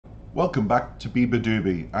Welcome back to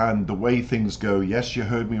Beabadoobee and the way things go. Yes, you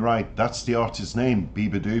heard me right. That's the artist's name,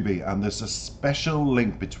 Beabadoobee, and there's a special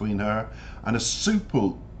link between her and a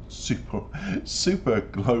super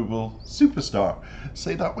global superstar.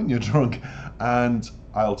 Say that when you're drunk, and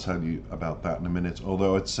I'll tell you about that in a minute.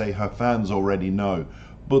 Although I'd say her fans already know,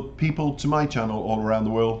 but people to my channel all around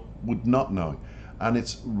the world would not know, and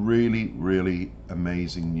it's really, really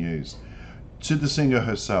amazing news. To the singer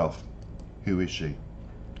herself, who is she?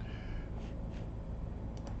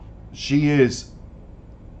 She is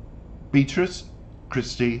Beatrice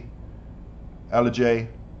Christie Ellijay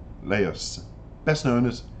Leos, best known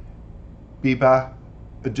as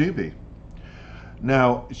Beabadoobee.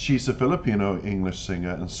 Now, she's a Filipino English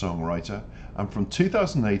singer and songwriter, and from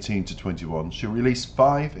 2018 to 21, she released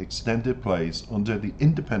 5 extended plays under the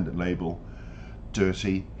independent label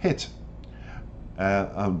Dirty Hit.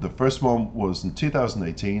 The first one was in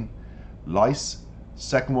 2018, Lice.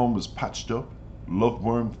 Second one was Patched Up, Love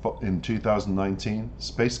Worm in 2019,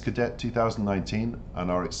 Space Cadet 2019,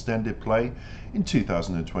 and our extended play in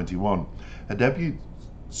 2021. Her debut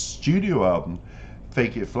studio album,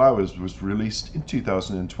 Fake It Flowers, was released in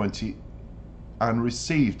 2020 and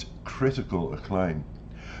received critical acclaim.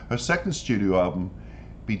 Her second studio album,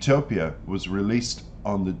 Beatopia, was released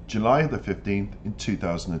on the July the 15th in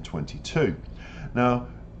 2022. Now,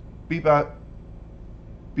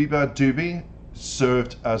 Beabadoobee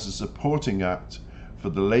served as a supporting act for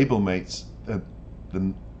the label mates at the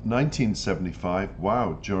 1975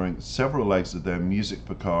 Wow during several legs of their Music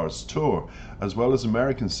for Cars tour, as well as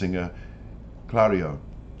American singer Clario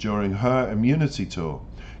during her Immunity tour.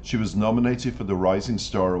 She was nominated for the Rising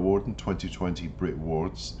Star Award in 2020 Brit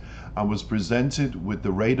Awards and was presented with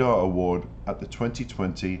the Radar Award at the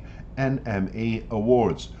 2020 NME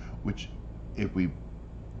Awards, which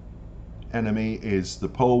NME is the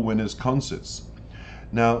Poll Winners Concerts.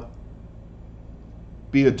 Now,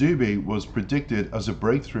 Beabadoobee was predicted as a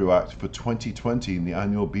breakthrough act for 2020 in the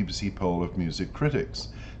annual BBC poll of music critics,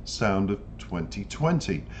 Sound of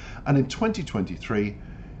 2020. And in 2023,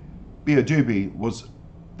 Beabadoobee was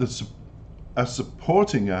a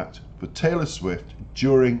supporting act for Taylor Swift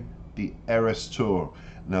during the Eras Tour.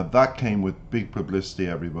 Now that came with big publicity,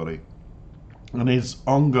 everybody. And his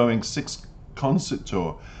ongoing 6-concert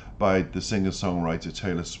tour by the singer-songwriter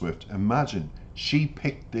Taylor Swift. Imagine, she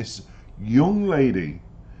picked this young lady,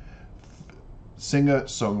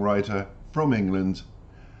 singer-songwriter from England,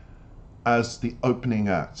 as the opening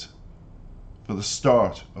act for the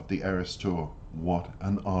start of the Eras Tour. What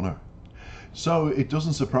an honor. So it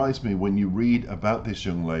doesn't surprise me when you read about this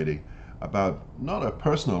young lady, about not her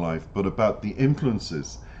personal life, but about the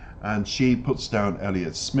influences. And she puts down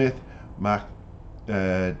Elliott Smith, Mac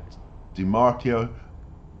DiMartio,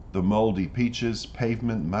 The Moldy Peaches,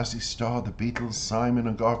 Pavement, Mazzy Star, The Beatles, Simon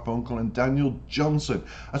and Garfunkel, and Daniel Johnston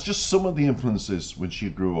as just some of the influences when she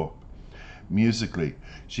grew up. Musically,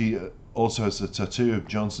 she also has a tattoo of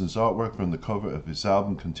Johnston's artwork from the cover of his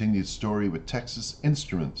album Continued Story with Texas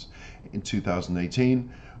Instruments. In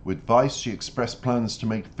 2018, with Vice, she expressed plans to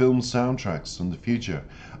make film soundtracks in the future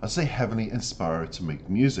as they heavily inspire her to make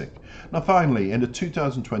music. Now finally, in a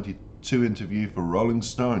 2022 interview for Rolling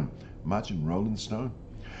Stone, imagine Rolling Stone,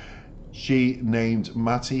 she named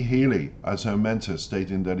Matty Healy as her mentor,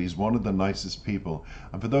 stating that he's one of the nicest people.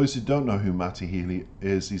 And for those who don't know who Matty Healy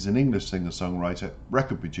is, he's an English singer-songwriter,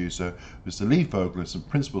 record producer, who's the lead vocalist and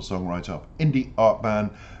principal songwriter of indie art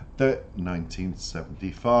band The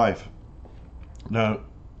 1975. Now,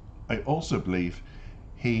 I also believe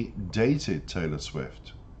he dated Taylor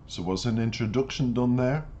Swift. So was an introduction done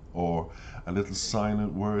there, or a little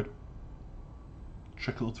silent word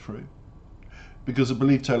trickled through? Because I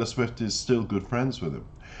believe Taylor Swift is still good friends with him.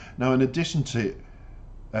 Now, in addition to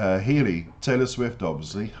Healy, Taylor Swift,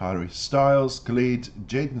 obviously, Harry Styles, Khalid,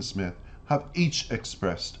 Jaden Smith have each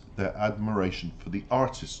expressed their admiration for the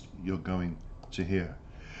artist you're going to hear.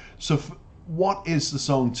 So what is the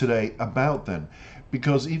song today about then?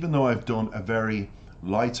 Because even though I've done a very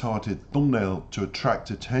light-hearted thumbnail to attract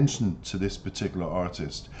attention to this particular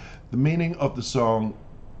artist, the meaning of the song,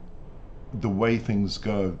 The Way Things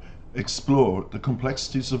Go, explore the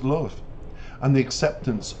complexities of love and the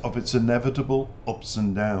acceptance of its inevitable ups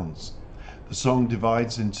and downs. The song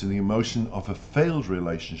divides into the emotion of a failed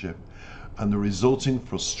relationship and the resulting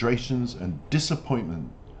frustrations and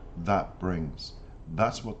disappointment that brings.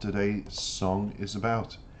 That's what today's song is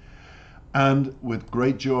about. And with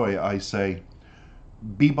great joy I say,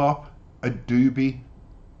 Beabadoobee,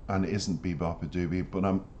 and it isn't Beabadoobee, but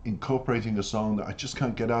I'm incorporating a song that I just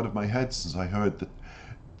can't get out of my head since I heard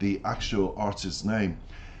the actual artist's name.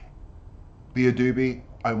 Beabadoobee,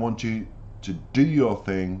 I want you to do your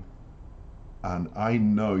thing, and I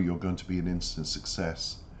know you're going to be an instant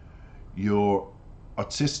success. You're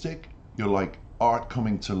artistic, you're like art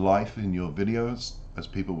coming to life in your videos, as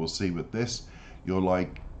people will see with this. You're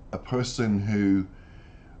like a person who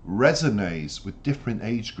resonates with different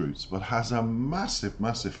age groups, but has a massive,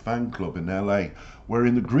 massive fan club in LA. We're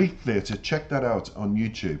in the Greek Theatre, check that out on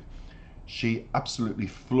YouTube. She absolutely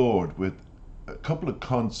floored with a couple of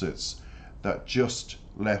concerts that just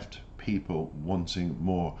left people wanting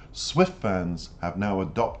more. Swift fans have now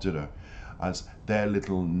adopted her as their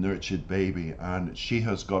little nurtured baby, and she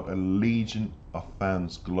has got a legion of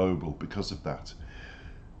fans global because of that.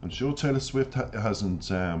 I'm sure Taylor Swift hasn't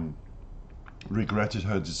regretted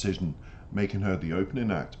her decision making her the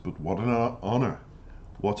opening act, but what an honor,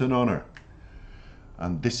 what an honor.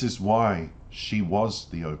 And this is why she was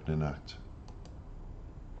the opening act.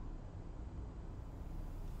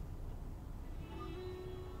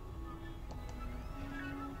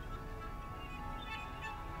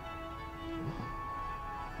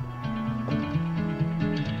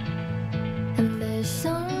 And there's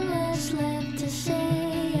so much left to say.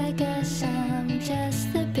 I guess I'm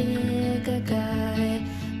just the bigger guy,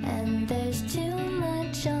 and there's too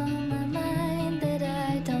much on my mind that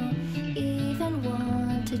I don't even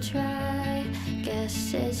want to try.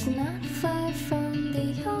 Guess it's not far from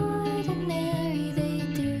the ordinary. They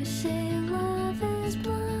do say love is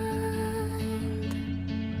blind,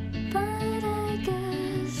 but I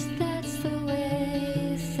guess that's the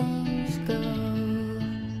way things go.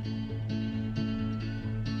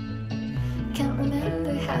 Can't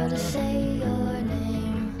remember how to say your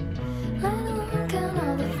name, let alone count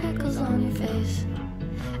all the freckles on your face.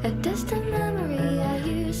 A distant memory I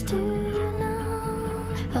used to know.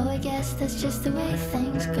 Oh, I guess that's just the way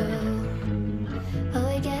things go. Oh,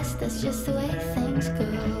 I guess that's just the way things go.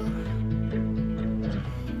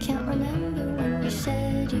 Can't remember when you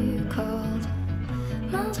said you called,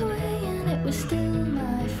 miles away and it was still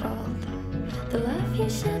my fault. The love you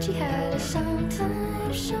said you had is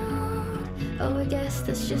sometimes showed. Oh, I guess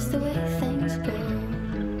that's just the way things go.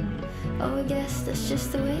 Oh, I guess that's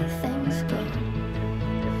just the way things go.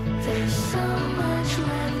 There's so much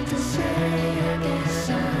left to say. I guess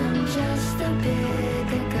I'm just a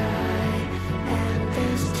bigger guy, and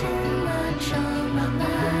there's too much on my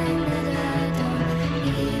mind that I don't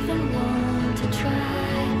even want to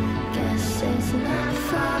try. Guess it's not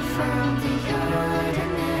far from the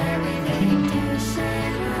ordinary. They do say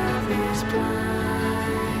love is blind,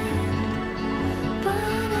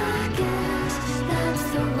 but I guess that's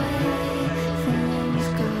the way things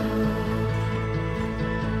go.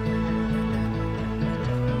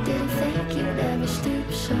 Didn't think you'd ever stoop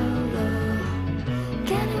so low,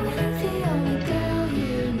 getting with the only girl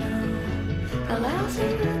you know. A lousy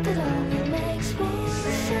route that only makes me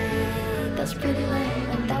say that's pretty lame,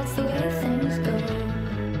 and that's the way things go.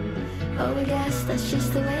 Oh, I guess that's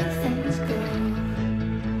just the way things go.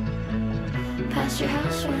 Past your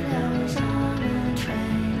house when I was on a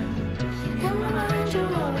train, in my mind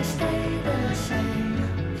you'll always stay the same.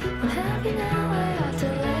 I'm happy now, I ought to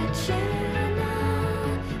let you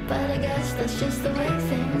know, but I guess that's just the way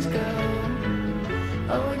things go.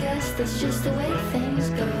 Oh, I guess that's just the way things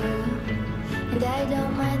go. And I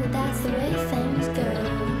don't mind that that's the way things go.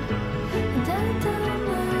 And I don't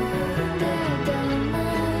mind, I don't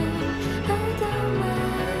mind, I don't mind, I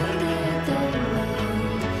don't mind,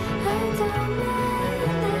 I don't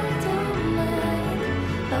mind, I don't mind.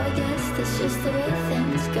 Oh, I guess that's just the way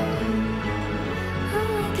things go.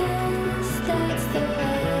 Oh, I guess that's the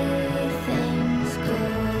way things go.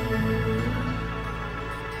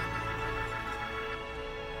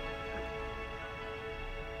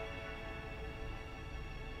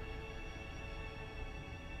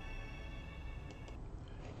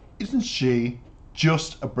 Isn't she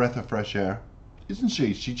just a breath of fresh air? Isn't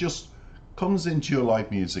she? She just comes into your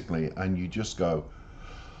life musically and you just go,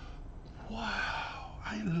 wow,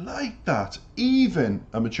 I like that. Even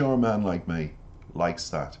a mature man like me likes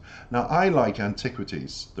that. Now, I like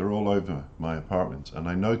antiquities. They're all over my apartment, and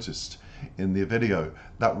I noticed in the video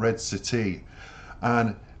that red settee.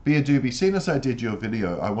 And Beabadoobee, seeing as I did your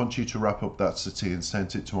video, I want you to wrap up that settee and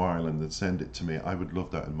send it to Ireland and send it to me. I would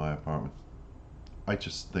love that in my apartment. I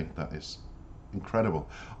just think that is incredible.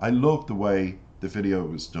 I love the way the video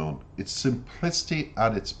was done. It's simplicity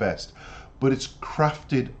at its best, but it's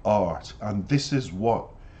crafted art, and this is what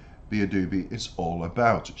Beabadoobee is all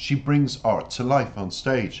about. She brings art to life on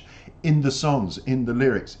stage, in the songs, in the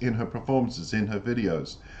lyrics, in her performances, in her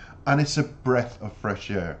videos, and it's a breath of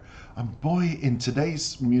fresh air. And boy, in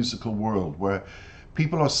today's musical world where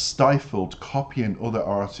people are stifled copying other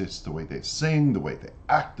artists, the way they sing, the way they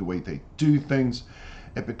act, the way they do things,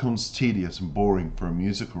 it becomes tedious and boring for a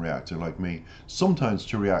musical reactor like me sometimes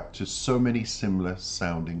to react to so many similar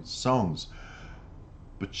sounding songs.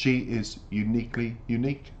 But she is uniquely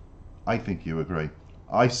unique. I think you agree.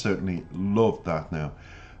 I certainly love that now.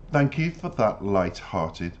 Thank you for that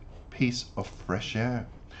light-hearted piece of fresh air.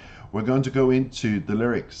 We're going to go into the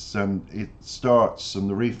lyrics, and it starts on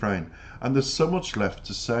the refrain, and there's so much left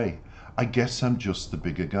to say. I guess I'm just the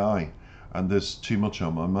bigger guy, and there's too much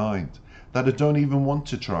on my mind that I don't even want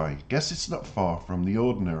to try. Guess it's not far from the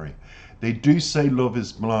ordinary. They do say love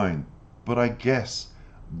is blind, but I guess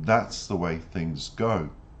that's the way things go.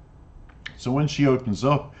 So when she opens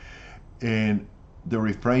up in the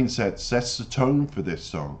refrain sets the tone for this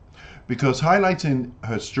song, because highlighting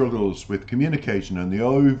her struggles with communication and the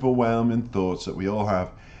overwhelming thoughts that we all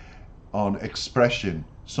have on expression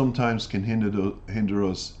sometimes can hinder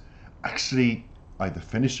us actually either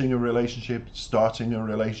finishing a relationship, starting a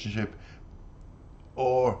relationship,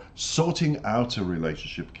 or sorting out a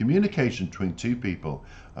relationship. Communication between two people,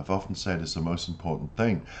 I've often said, is the most important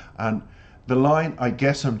thing. And the line, I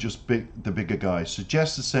guess I'm just the bigger guy,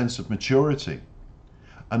 suggests a sense of maturity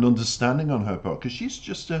and understanding on her part, because she's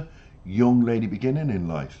just a young lady beginning in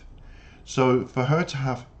life. So for her to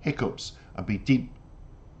have hiccups and be deep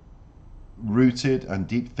rooted and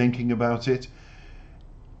deep thinking about it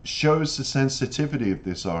shows the sensitivity of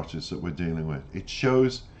this artist that we're dealing with. It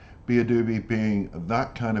shows Beabadoobee being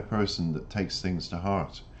that kind of person that takes things to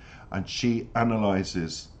heart, and she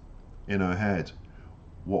analyzes in her head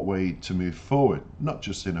what way to move forward, not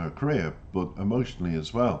just in her career but emotionally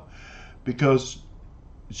as well, because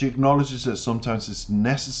she acknowledges that sometimes it's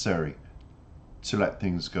necessary to let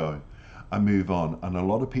things go and move on. And a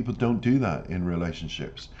lot of people don't do that in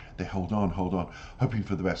relationships. They hold on, hoping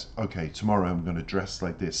for the best. Okay, tomorrow I'm going to dress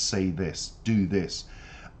like this, say this, do this,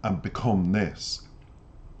 and become this.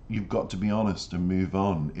 You've got to be honest and move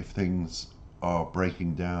on if things are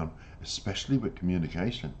breaking down, especially with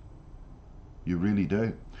communication. You really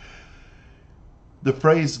do. The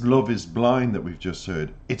phrase love is blind that we've just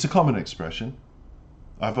heard, it's a common expression.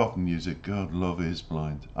 I've often used it. God, love is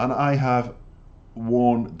blind. And I have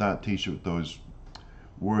worn that t-shirt with those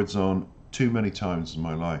words on too many times in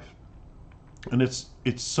my life. And it's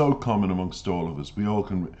so common amongst all of us. We all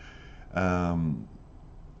can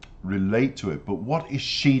relate to it. But what is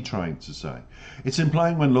she trying to say? It's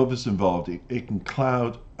implying when love is involved, it can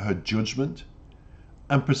cloud her judgment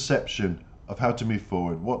and perception of how to move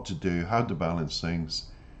forward, what to do, how to balance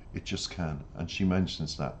things. It just can. And she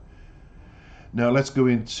mentions that. Now let's go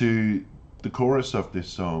into the chorus of this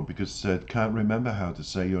song, because it said, can't remember how to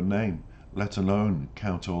say your name, let alone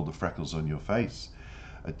count all the freckles on your face.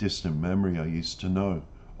 A distant memory I used to know.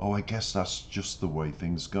 Oh, I guess that's just the way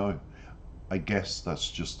things go. I guess that's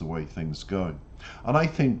just the way things go. And I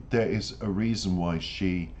think there is a reason why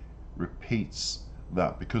she repeats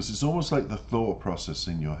that, because it's almost like the thought process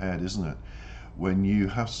in your head, isn't it? When you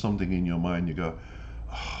have something in your mind, you go,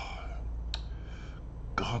 oh,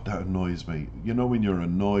 God, that annoys me. You know, when you're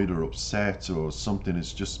annoyed or upset or something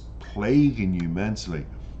is just plaguing you mentally,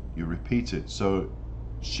 you repeat it. So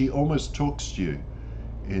she almost talks to you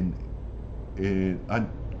in and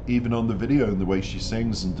even on the video, in the way she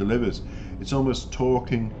sings and delivers, it's almost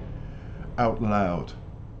talking out loud.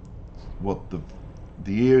 What the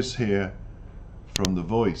ears hear from the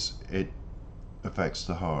voice, it affects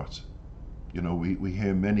the heart. You know, we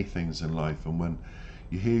hear many things in life, and when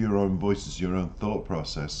you hear your own voices, your own thought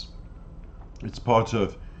process, it's part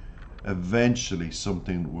of eventually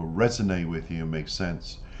something will resonate with you and make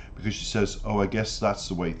sense. Because she says, oh, I guess that's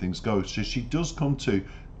the way things go. So she does come to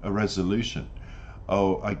a resolution.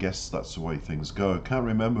 Oh, I guess that's the way things go. I can't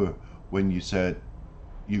remember when you said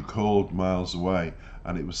you called miles away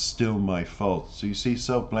and it was still my fault. So you see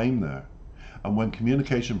self-blame there. And when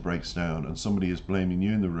communication breaks down and somebody is blaming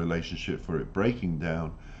you in the relationship for it breaking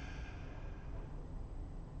down,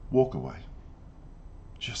 walk away.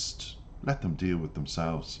 Just let them deal with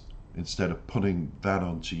themselves instead of putting that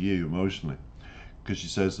onto you emotionally. Because she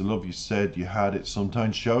says the love you said you had, it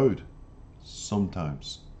sometimes showed.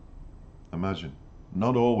 Sometimes. Imagine.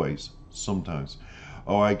 Not always. Sometimes.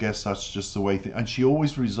 Oh, I guess that's just the way things... And she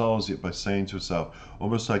always resolves it by saying to herself,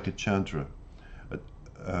 almost like a chantra,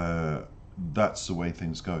 that's the way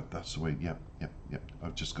things go. That's the way, yep.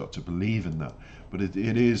 I've just got to believe in that. But it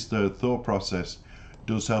is, the thought process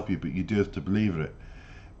does help you, but you do have to believe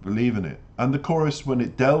in it. And the chorus, when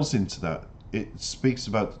it delves into that, it speaks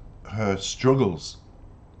about her struggles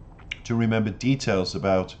to remember details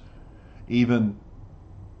about even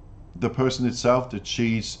the person itself that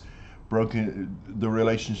she's broken, the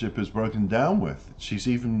relationship is broken down with. She's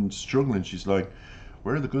even struggling. She's like,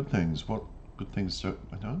 where are the good things? What good things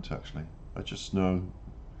I don't actually. I just know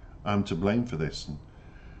I'm to blame for this,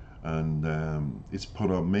 and it's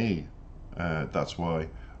put on me. That's why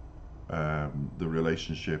the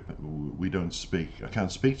relationship, we don't speak. I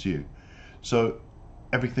can't speak to you. So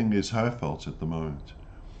everything is her fault at the moment.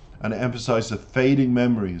 And it emphasized the fading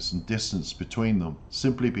memories and distance between them,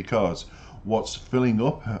 simply because what's filling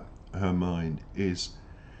up her mind is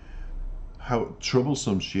how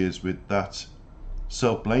troublesome she is with that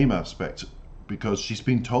self-blame aspect, because she's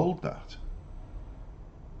been told that.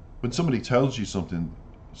 When somebody tells you something,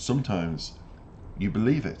 sometimes you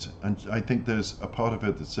believe it, and I think there's a part of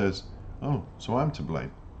it that says, oh, so I'm to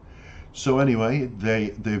blame. So anyway,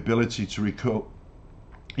 the ability to recall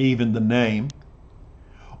even the name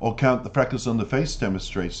or count the freckles on the face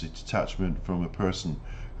demonstrates a detachment from a person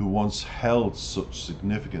who once held such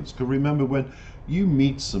significance. Because remember, when you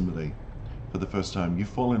meet somebody for the first time, you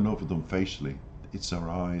fall in love with them facially. It's their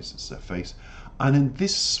eyes, it's their face. And in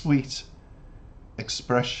this sweet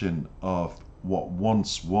expression of what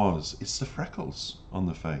once was, it's the freckles on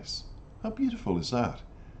the face. How beautiful is that?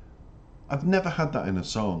 I've never had that in a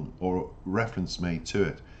song or reference made to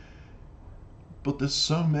it. But there's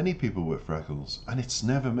so many people with freckles, and it's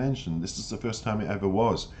never mentioned. This is the first time it ever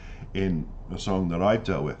was in a song that I've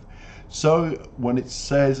dealt with. So when it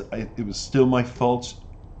says it was still my fault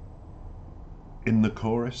in the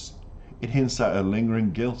chorus, it hints at a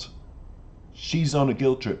lingering guilt. She's on a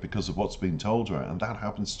guilt trip because of what's been told her, and that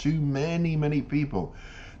happens to many, many people.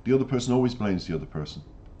 The other person always blames the other person.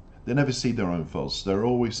 They never see their own faults. They're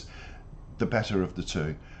always the better of the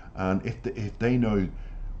two. And if they know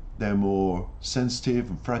they're more sensitive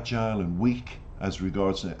and fragile and weak as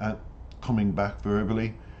regards to coming back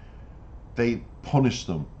verbally, they punish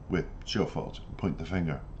them with it's your fault and point the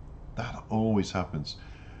finger. That always happens.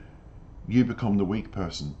 You become the weak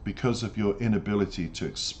person because of your inability to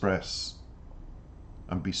express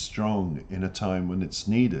and be strong in a time when it's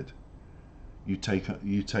needed. You take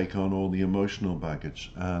on all the emotional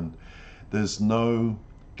baggage, and there's no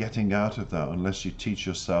getting out of that unless you teach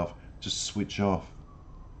yourself to switch off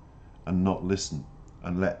and not listen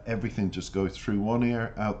and let everything just go through one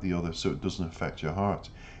ear out the other so it doesn't affect your heart.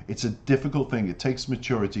 It's a difficult thing. It takes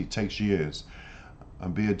maturity, it takes years,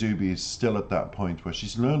 and Beabadoobee is still at that point where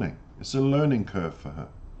she's learning. It's a learning curve for her,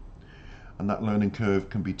 and that learning curve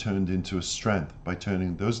can be turned into a strength by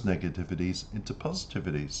turning those negativities into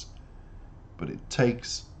positivities. But it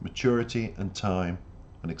takes maturity and time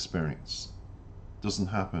and experience. It doesn't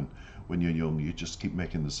happen when you're young. You just keep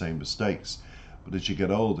making the same mistakes. But as you get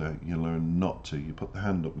older, you learn not to. You put the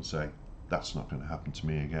hand up and say, that's not going to happen to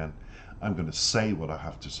me again. I'm going to say what I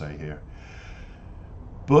have to say here.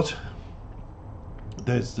 But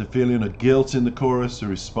there's the feeling of guilt in the chorus, the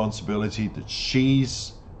responsibility that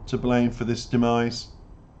she's to blame for this demise,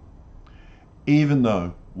 even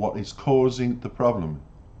though what is causing the problem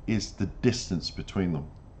is the distance between them.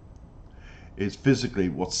 It's physically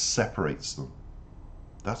what separates them.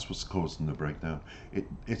 That's what's causing the breakdown.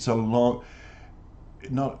 It's a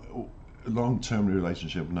not a long-term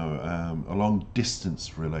relationship, no, a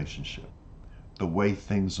long-distance relationship. The way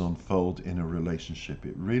things unfold in a relationship,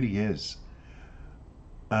 it really is.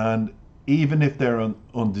 And even if they're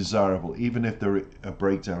undesirable, even if they're a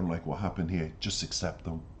breakdown like what happened here, just accept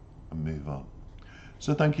them and move on.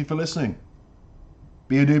 So thank you for listening.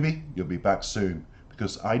 Beabadoobee, you'll be back soon,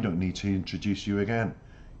 because I don't need to introduce you again.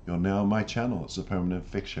 You're now on my channel. It's a permanent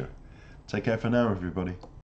fixture. Take care for now, everybody.